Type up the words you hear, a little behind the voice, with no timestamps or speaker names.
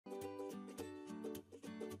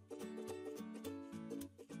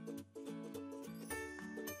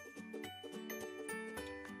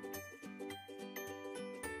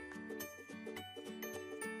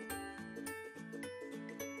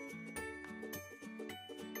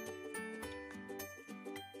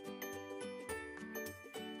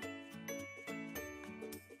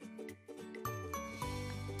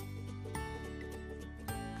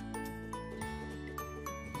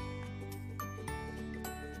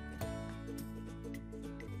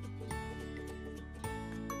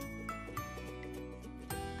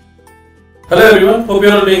Hello everyone, hope you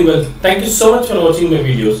are all doing well. Thank you so much for watching my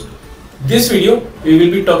videos. This video we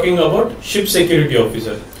will be talking about ship security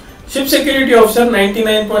officer. Ship security officer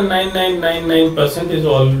 99.9999% is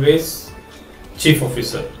always chief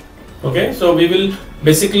officer. Okay, so we will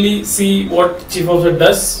basically see what chief officer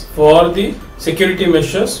does for the security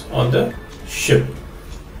measures on the ship.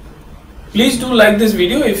 Please do like this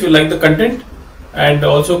video if you like the content, and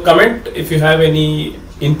also comment if you have any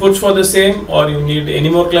inputs for the same or you need any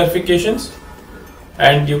more clarifications.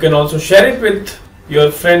 And you can also share it with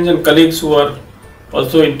your friends and colleagues who are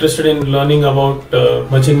also interested in learning about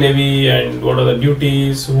merchant navy and what are the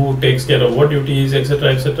duties, who takes care of what duties,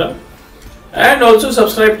 etc, etc. And also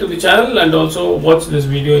subscribe to the channel, and also watch this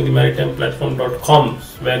video in the maritimeplatform.com,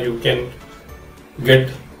 where you can get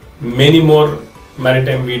many more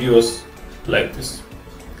maritime videos like this.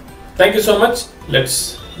 Thank you so much.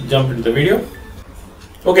 Let's jump into the video.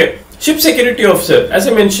 Okay, ship security officer, as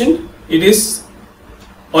I mentioned, it is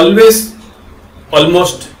it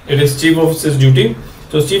is chief officer's duty.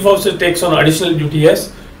 So chief officer takes on additional duty as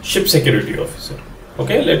ship security officer.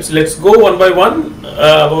 Okay, let's go one by one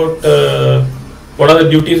about what are the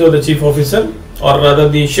duties of the chief officer, or rather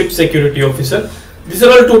the ship security officer. These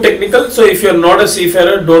are all too technical, so if you are not a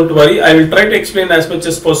seafarer, don't worry. I will try to explain as much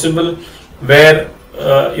as possible where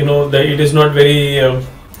it is not very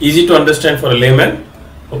easy to understand for a layman.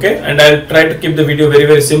 Okay, and I'll try to keep the video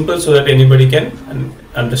very simple so that anybody can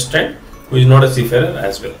understand who is not a seafarer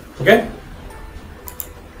as well. Okay,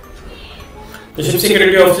 the ship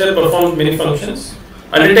security officer performs many functions.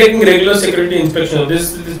 Undertaking regular security inspection.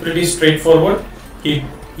 This is pretty straightforward. He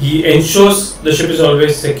ensures the ship is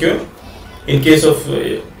always secure in case of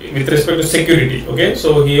with respect to security. Okay,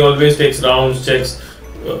 so he always takes rounds, checks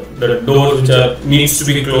the doors which needs to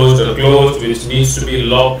be closed or closed, which needs to be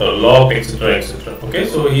locked or locked, etc, etc. Okay,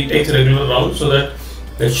 so he takes regular rounds so that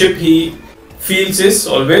the ship he feels is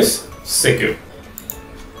always secure.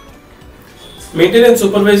 Maintaining and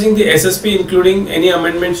supervising the SSP, including any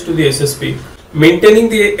amendments to the SSP. Maintaining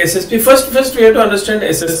the SSP, first we have to understand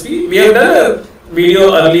SSP. We have done a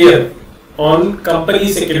video earlier on company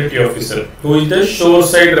security officer, who is the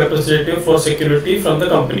shoreside representative for security from the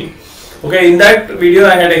company. Okay, in that video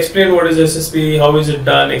I had explained what is SSP, how is it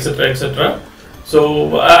done, etc, etc.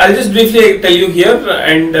 So I'll just briefly tell you here,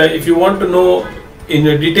 and if you want to know in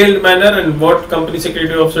a detailed manner and what company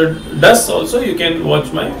security officer does, also you can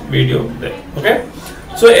watch my video there. Okay,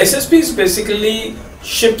 so SSP is basically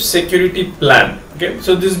ship security plan. Okay,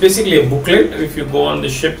 so this is basically a booklet. If you go on the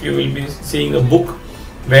ship, you will be seeing a book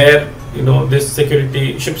where this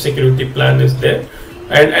ship security plan is there.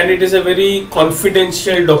 And it is a very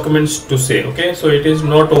confidential documents to say. Okay, so it is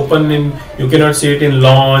not open in, you cannot see it in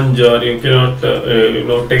launch, or you cannot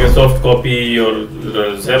take a soft copy or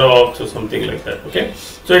Xerox or something like that. Okay,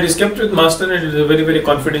 so it is kept with master, and it is a very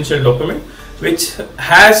confidential document which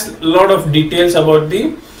has a lot of details about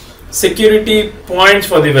the security points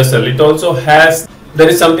for the vessel. It also has, there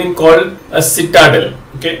is something called a citadel,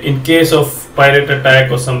 okay, in case of pirate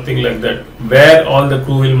attack or something like that, where all the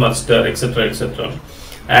crew will muster, etc, etc.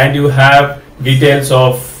 And you have details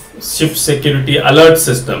of ship security alert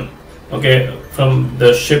system, okay, from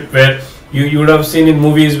the ship, where you would have seen in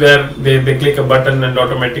movies where they click a button and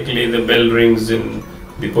automatically the bell rings in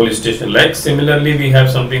the police station. Like similarly, we have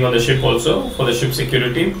something on the ship also for the ship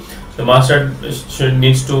security. The master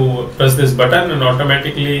needs to press this button, and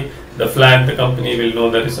automatically the flag, the company will know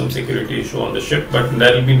there is some security issue on the ship, but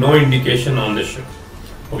there will be no indication on the ship.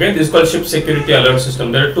 Okay, this is called ship security alert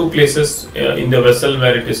system. There are two places in the vessel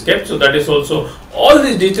where it is kept, so that is also, all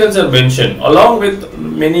these details are mentioned along with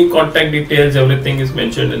many contact details. Everything is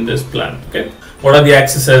mentioned in this plan. Okay, what are the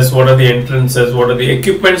accesses, what are the entrances, what are the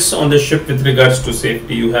equipments on the ship with regards to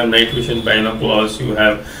safety. You have night vision binoculars, you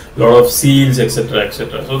have a lot of seals, etc,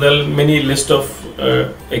 etc. So there are many list of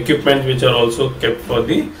equipment which are also kept for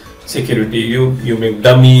the security. You make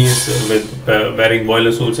dummies with wearing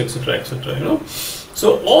boiler suits, etc, etc.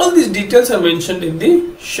 So all these details are mentioned in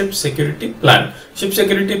the ship security plan. Ship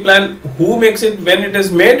security plan, who makes it, when it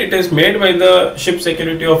is made by the ship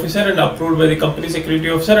security officer and approved by the company security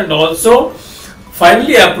officer, and also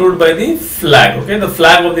finally approved by the flag. Okay, the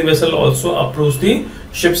flag of the vessel also approves the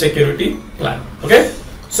ship security plan. Okay,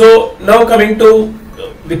 so now coming to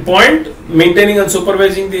the point, maintaining and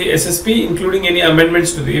supervising the SSP, including any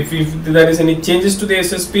amendments to the, if there is any changes to the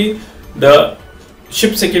SSP, the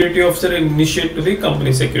ship security officer initiate to the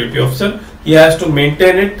company security officer. He has to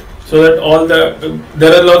maintain it. so that all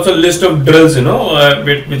there are also list of drills,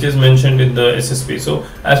 which is mentioned in the SSP. So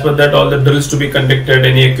as per that, all the drills to be conducted,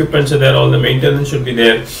 any equipments are there, all the maintenance should be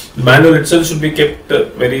there, the manual itself should be kept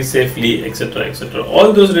very safely, etc., etc.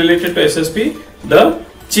 All those related to SSP, the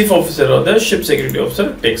chief officer or the ship security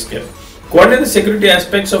officer takes care. Coordinate the security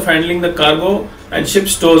aspects of handling the cargo and ship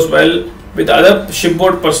stores well with other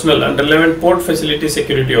shipboard personnel and relevant port facility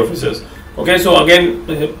security officers. Okay, so again,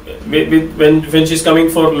 when she's coming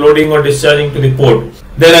for loading or discharging to the port,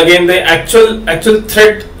 then again the actual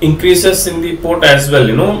threat increases in the port as well.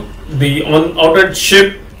 Out at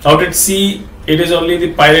ship, out at sea, it is only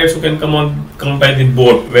the pilots who can come by the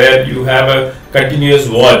boat, where you have a continuous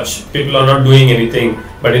watch. People are not doing anything.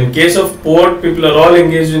 But in case of port, people are all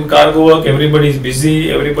engaged in cargo work. Everybody is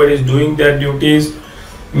busy. Everybody is doing their duties.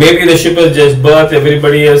 Maybe the ship has just berthed,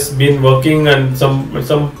 everybody has been working, and some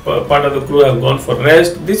part of the crew have gone for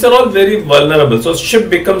rest. These are all very vulnerable. So ship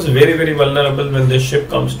becomes very, very vulnerable when the ship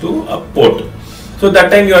comes to a port. So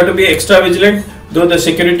that time you have to be extra vigilant. Though the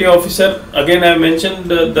security officer, again I mentioned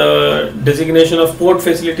the designation of port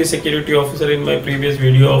facility security officer in my previous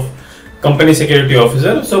video of company security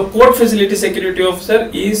officer. So port facility security officer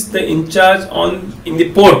is the in charge in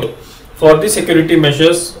the port for the security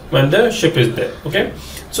measures when the ship is there. Okay.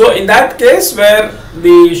 So in that case, where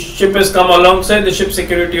the ship has come alongside, the ship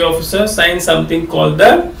security officer signs something called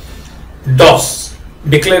the DOS,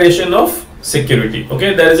 Declaration of Security.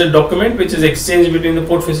 Okay, there is a document which is exchanged between the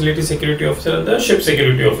port facility security officer and the ship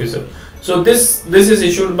security officer. So this is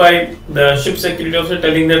issued by the ship security officer,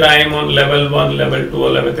 telling that I am on level 1, level 2,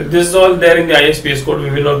 or level 3. This is all there in the ISPS code. We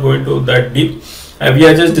will not go into that deep. We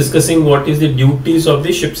are just discussing what is the duties of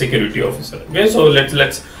the ship security officer. Okay, so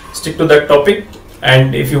let's stick to that topic.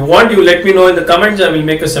 And if you want, you let me know in the comments. I will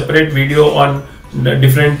make a separate video on the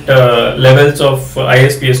different levels of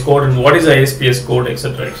ISPS code and what is ISPS code,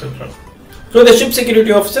 etc., etc. So the ship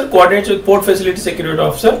security officer coordinates with port facility security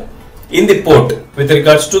officer in the port with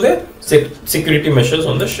regards to the security measures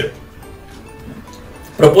on the ship.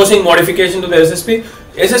 Proposing modification to the SSP.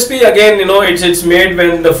 SSP again, it's made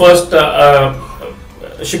when the first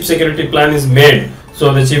ship security plan is made.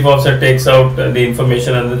 So the chief officer takes out the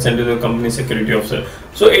information and then sends to the company security officer.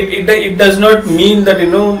 So it does not mean that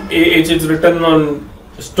it's written on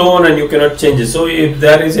stone and you cannot change it. So if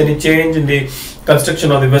there is any change in the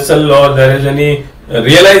construction of the vessel, or there is any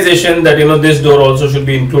realization that this door also should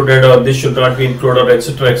be included or this should not be included, or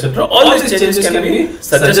etc., etc., all these changes can be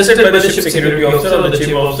suggested by the ship security officer or the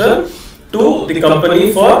chief officer to the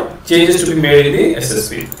company for changes to be made in the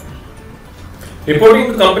SSP.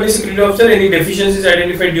 Reporting to company security officer any deficiencies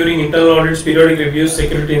identified during internal audits, periodic reviews,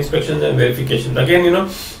 security inspections and verifications. Again,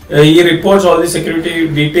 he reports all the security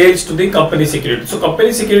details to the company security. So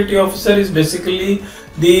company security officer is basically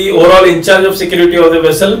the overall in charge of security of the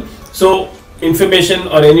vessel. So information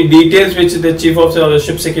or any details which the chief officer or the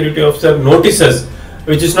ship security officer notices,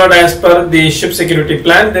 which is not as per the ship security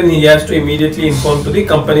plan, then he has to immediately inform to the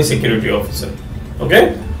company security officer.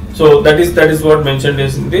 Okay, so that is what mentioned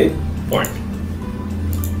is in the point.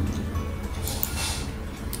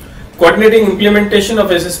 Coordinating implementation of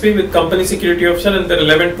SSP with company security officer and the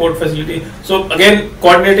relevant port facility. So again,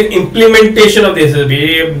 coordinating implementation of the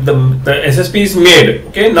SSP. The SSP is made.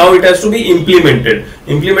 Okay, now it has to be implemented.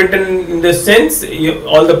 Implemented in the sense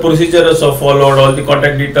all the procedures are followed, all the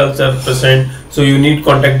contact details are present. So you need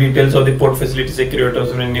contact details of the port facility security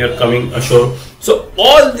officer when you are coming ashore. So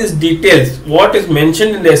all these details, what is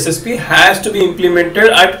mentioned in the SSP, has to be implemented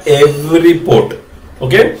at every port.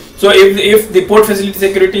 Okay, so if the port facility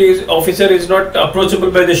security officer is not approachable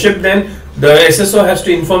by the ship, then the SSO has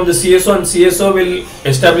to inform the CSO, and CSO will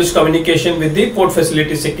establish communication with the port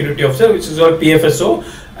facility security officer, which is called PFSO,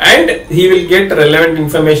 and he will get relevant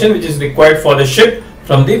information which is required for the ship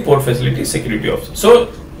from the port facility security officer.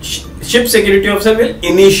 So ship security officer will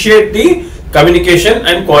initiate the communication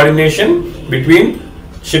and coordination between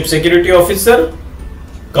ship security officer,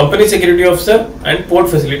 company security officer and port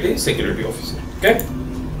facility security officer. Okay.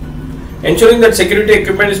 Ensuring that security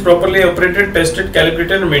equipment is properly operated, tested,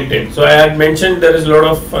 calibrated and maintained. So I had mentioned there is a lot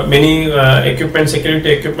of many security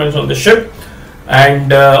equipments on the ship,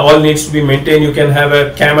 and all needs to be maintained. You can have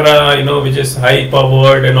a camera, which is high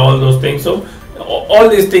powered and all those things. So all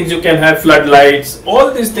these things, you can have floodlights.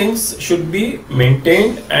 All these things should be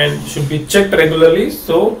maintained and should be checked regularly.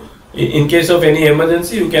 So in case of any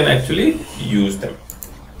emergency, you can actually use them.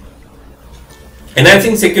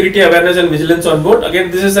 Enhancing security awareness and vigilance on board.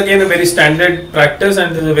 Again, this is again a very standard practice,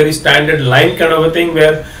 and this is a very standard line kind of a thing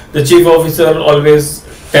where the chief officer always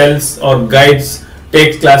tells or guides,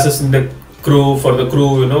 takes classes in the crew for the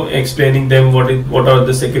crew, explaining them what are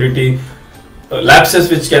the security lapses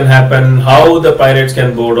which can happen, how the pirates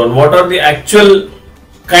can board on, what are the actual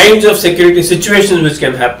kinds of security situations which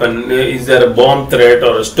can happen. Is there a bomb threat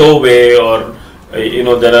or a stowaway, or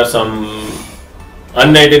there are some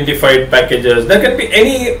unidentified packages. There can be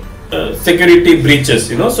any security breaches,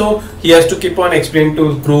 so he has to keep on explaining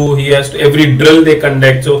to crew. He has to, every drill they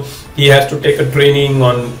conduct, so he has to take a training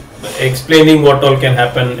on explaining what all can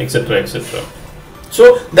happen, etc., etc.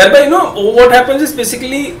 So thereby, what happens is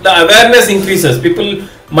basically the awareness increases. People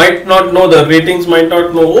might not know, the ratings might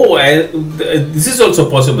not know, this is also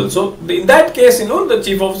possible. So in that case, the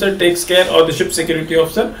chief officer takes care, or the ship security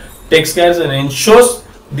officer takes care and ensures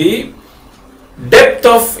the depth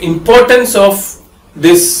of importance of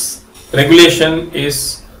this regulation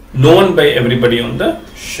is known by everybody on the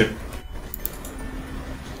ship.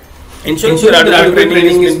 Ensuring that adequate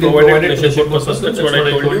training is provided to the ship personnel. That's what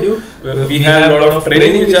I told you. We have a lot of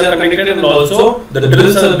training which are conducted, and also the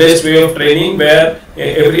drills are the best way of training, where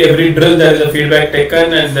every drill there is a feedback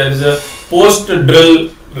taken and there is a post drill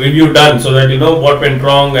review done, so that what went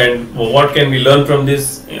wrong and what can we learn from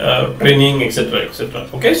this training, etc., etc.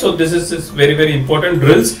 Okay, so this is very, very important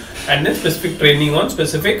drills, and then specific training on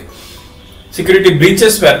specific security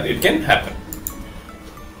breaches where it can happen.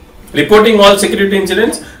 Reporting all security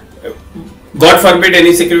incidents. God forbid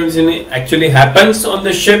any security incident actually happens on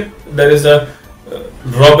the ship. There is a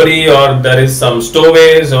robbery, or there is some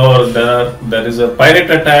stowaways, or there is a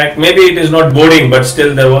pirate attack. Maybe it is not boarding, but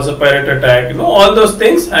still there was a pirate attack. All those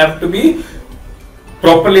things have to be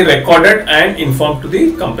properly recorded and informed to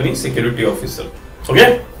the company security officer.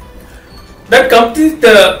 Okay, that completes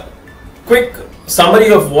the quick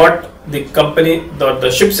summary of what the company,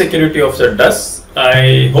 the ship security officer does.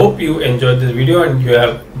 I hope you enjoyed this video and you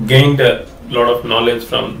have gained a lot of knowledge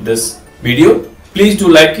from this video. Please do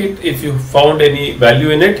like it if you found any value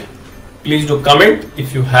in it. Please do comment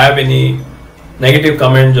if you have any negative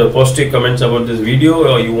comments or positive comments about this video,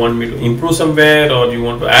 or you want me to improve somewhere, or you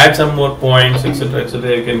want to add some more points, etc.,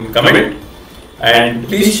 etc. You can comment, and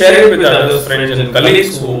please share it with other friends and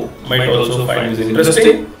colleagues who might also find this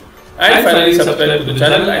interesting. And finally, subscribe to the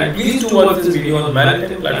channel, and please do watch this video on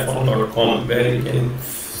maritimeplatform.com, where you can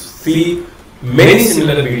see many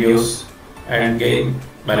similar videos and gain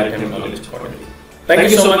maritime knowledge accordingly. Thank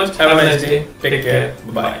you so much. Have a nice day. Take care.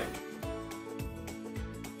 Bye.